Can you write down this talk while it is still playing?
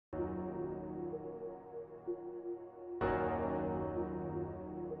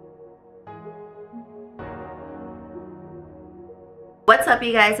What's up,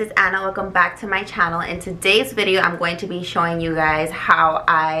 you guys? It's Anna. Welcome back to my channel. In today's video, I'm going to be showing you guys how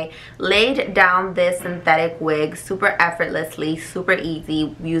I laid down this synthetic wig super effortlessly, super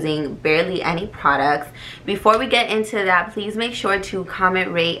easy, using barely any products. Before we get into that, please make sure to comment,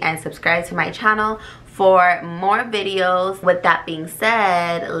 rate, and subscribe to my channel for more videos. With that being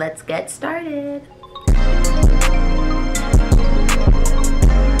said, let's get started.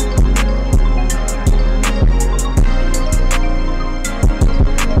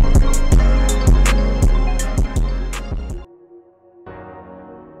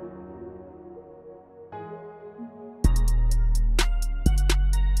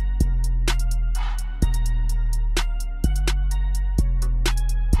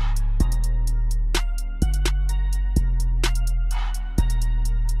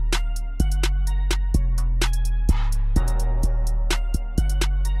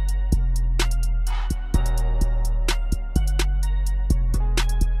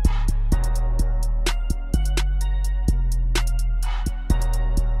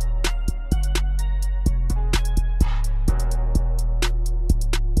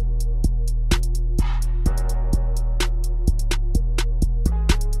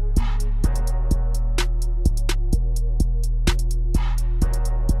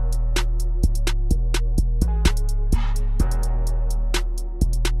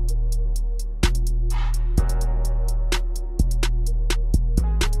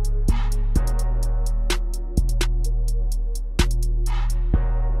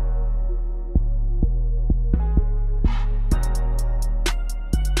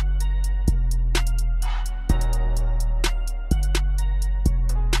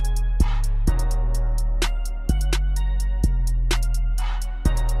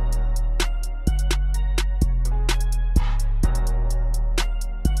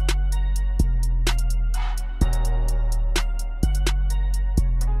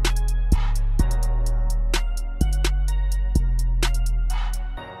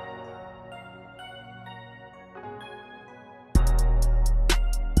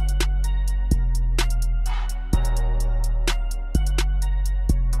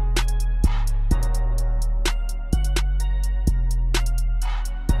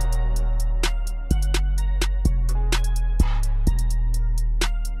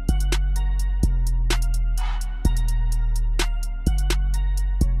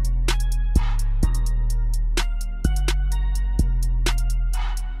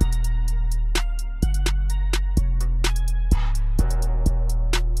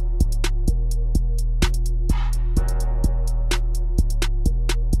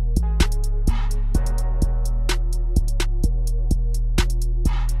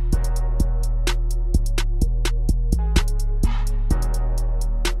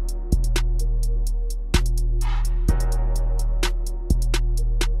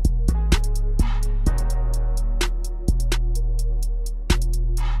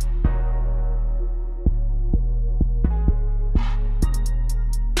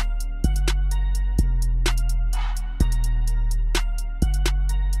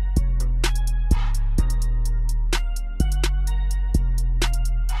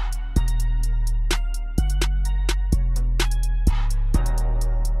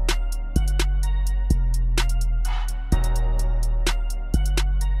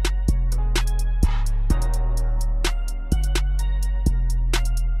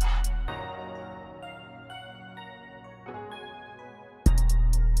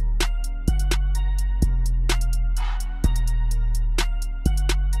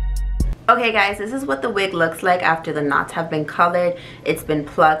 Okay guys, this is what the wig looks like after the knots have been colored. It's been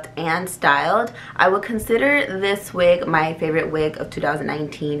plucked and styled. I would consider this wig my favorite wig of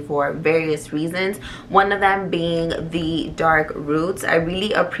 2019 for various reasons. One of them being the dark roots. I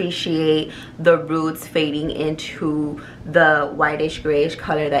really appreciate the roots fading into the whitish grayish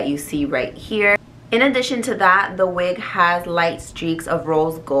color that you see right here. In addition to that, the wig has light streaks of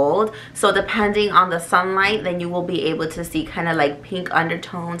rose gold, so depending on the sunlight, then you will be able to see kind of like pink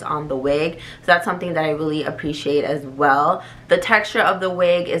undertones on the wig. So that's something that I really appreciate as well. The texture of the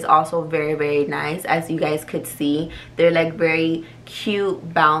wig is also very, very nice. As you guys could see, they're like very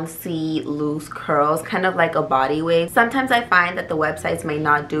cute, bouncy, loose curls, kind of like a body wave. Sometimes I find that the websites may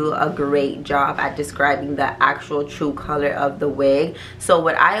not do a great job at describing the actual true color of the wig. So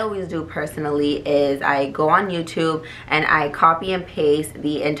what I always do personally is I go on YouTube and I copy and paste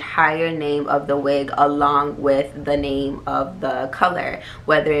the entire name of the wig along with the name of the color,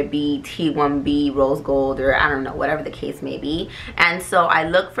 whether it be T1B, rose gold, or I don't know, whatever the case may be. And so I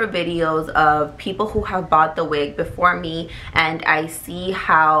look for videos of people who have bought the wig before me, and I I see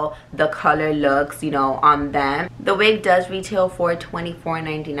how the color looks, you know, on them. The wig does retail for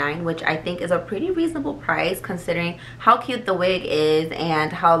 $24.99, which I think is a pretty reasonable price considering how cute the wig is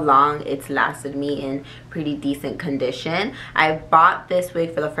and how long it's lasted me in pretty decent condition. I bought this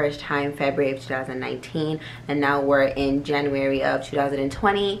wig for the first time February of 2019, and now we're in January of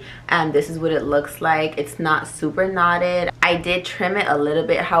 2020, and this is what it looks like. It's not super knotted. I did trim it a little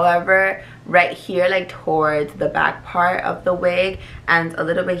bit, however, right here, like towards the back part of the wig, and a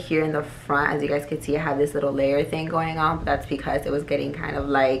little bit here in the front. As you guys can see, I have this little layer thing going on, but that's because it was getting kind of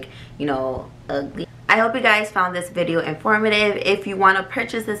like, you know, ugly. I hope you guys found this video informative. If you want to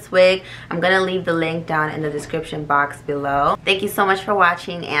purchase this wig, I'm gonna leave the link down in the description box below. Thank you so much for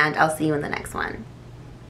watching, and I'll see you in the next one.